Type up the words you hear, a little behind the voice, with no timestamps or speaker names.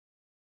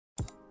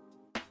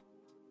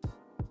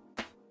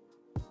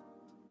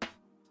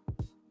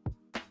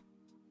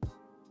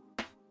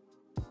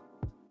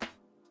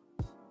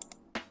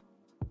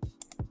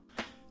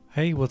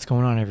Hey, what's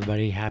going on,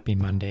 everybody? Happy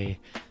Monday.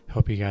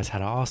 Hope you guys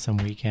had an awesome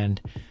weekend.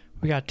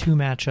 We got two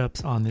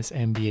matchups on this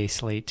NBA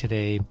slate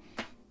today.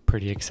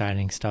 Pretty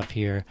exciting stuff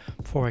here.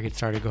 Before I get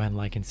started, go ahead and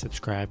like and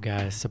subscribe,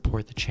 guys.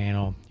 Support the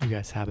channel. You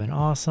guys have been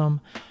awesome.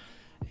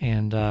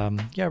 And we're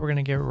going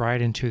to get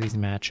right into these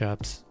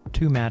matchups.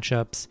 Two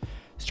matchups,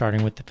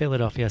 starting with the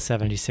Philadelphia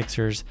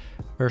 76ers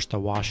versus the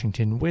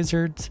Washington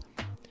Wizards.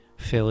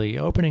 Philly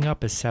opening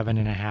up as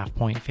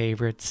 7.5-point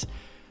favorites,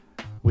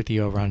 with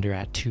the over-under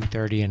at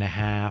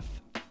 230.5.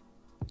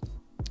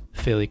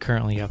 Philly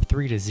currently up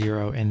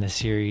 3-0 in the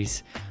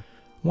series,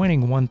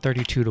 winning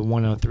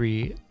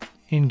 132-103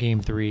 in Game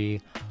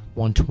 3,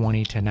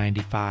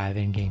 120-95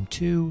 in Game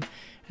 2,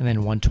 and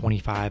then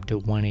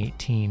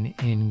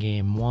 125-118 in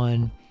Game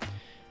 1.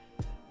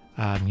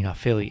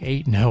 Philly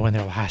 8-0 in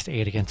their last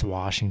 8 against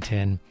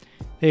Washington.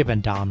 They've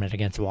been dominant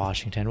against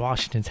Washington.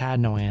 Washington's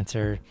had no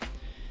answer.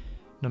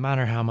 No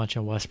matter how much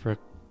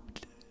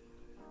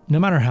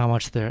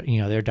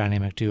their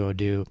dynamic duo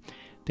do,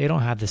 they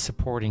don't have the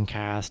supporting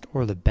cast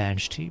or the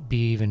bench to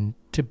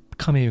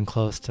come even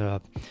close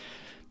to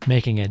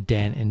making a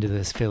dent into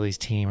this Phillies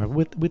team, or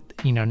with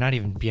not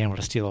even being able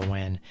to steal a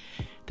win.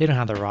 They don't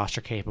have the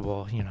roster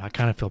capable. I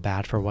kind of feel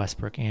bad for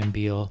Westbrook and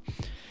Beal.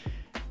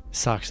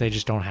 Sucks. They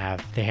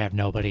have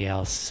nobody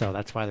else, so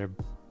that's why they're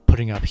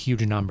putting up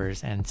huge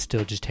numbers and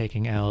still just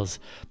taking L's.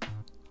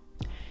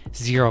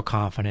 Zero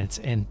confidence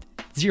in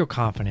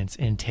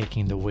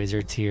taking the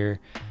Wizards here.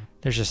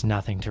 There's just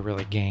nothing to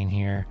really gain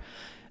here.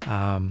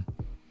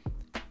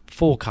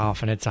 Full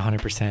confidence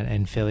 100%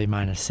 in Philly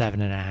minus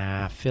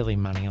 7.5, Philly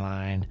money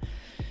line.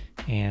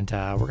 And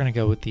we're going to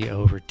go with the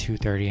over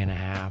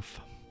 230.5.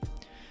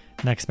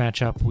 Next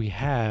matchup, we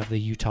have the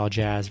Utah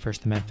Jazz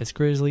versus the Memphis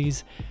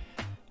Grizzlies.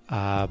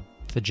 The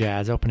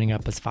Jazz opening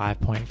up as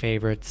 5-point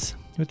favorites,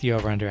 with the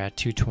over-under at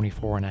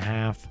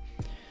 224.5.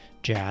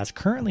 Jazz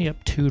currently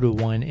up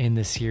 2-1 in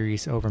the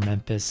series over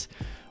Memphis,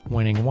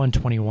 winning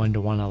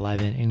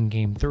 121-111 in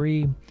Game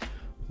 3,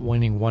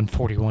 winning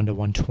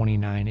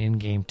 141-129 in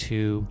Game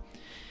 2,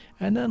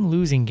 and then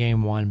losing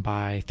Game 1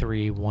 by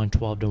 3,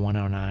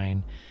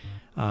 112-109.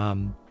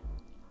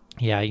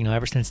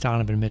 Ever since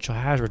Donovan Mitchell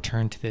has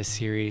returned to this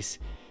series,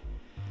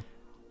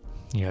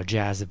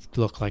 Jazz have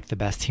looked like the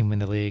best team in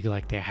the league,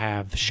 like they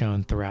have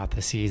shown throughout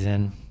the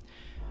season.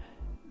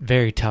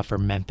 Very tough for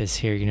Memphis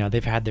here.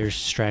 They've had their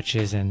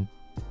stretches and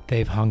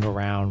they've hung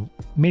around,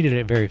 made it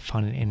a very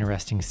fun and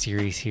interesting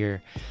series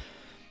here.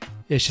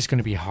 It's just going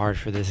to be hard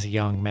for this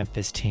young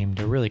Memphis team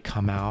to really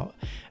come out.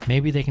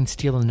 Maybe they can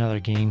steal another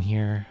game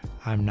here.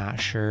 I'm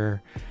not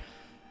sure.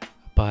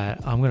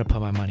 But I'm going to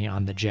put my money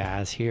on the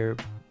Jazz here.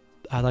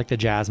 I like the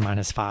Jazz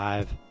minus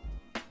 5.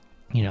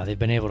 They've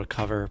been able to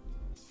cover,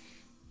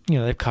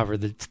 they've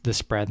covered the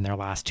spread in their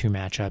last two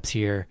matchups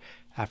here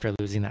after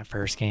losing that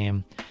first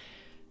game.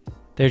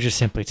 They're just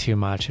simply too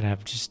much and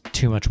have just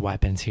too much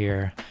weapons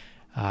here.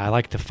 I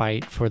like the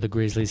fight for the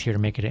Grizzlies here to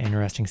make it an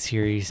interesting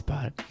series,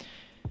 but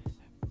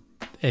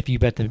if you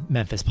bet the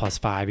Memphis plus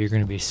 5, you're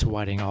going to be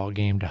sweating all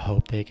game to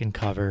hope they can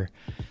cover.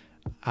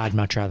 I'd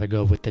much rather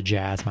go with the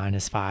Jazz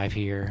minus 5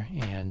 here,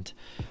 and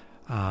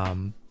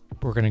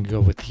we're going to go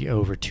with the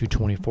over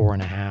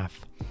 224.5.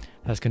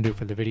 That's going to do it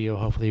for the video.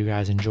 Hopefully you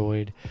guys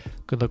enjoyed.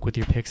 Good luck with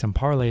your picks and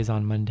parlays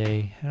on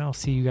Monday, and I'll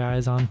see you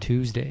guys on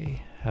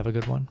Tuesday. Have a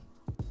good one.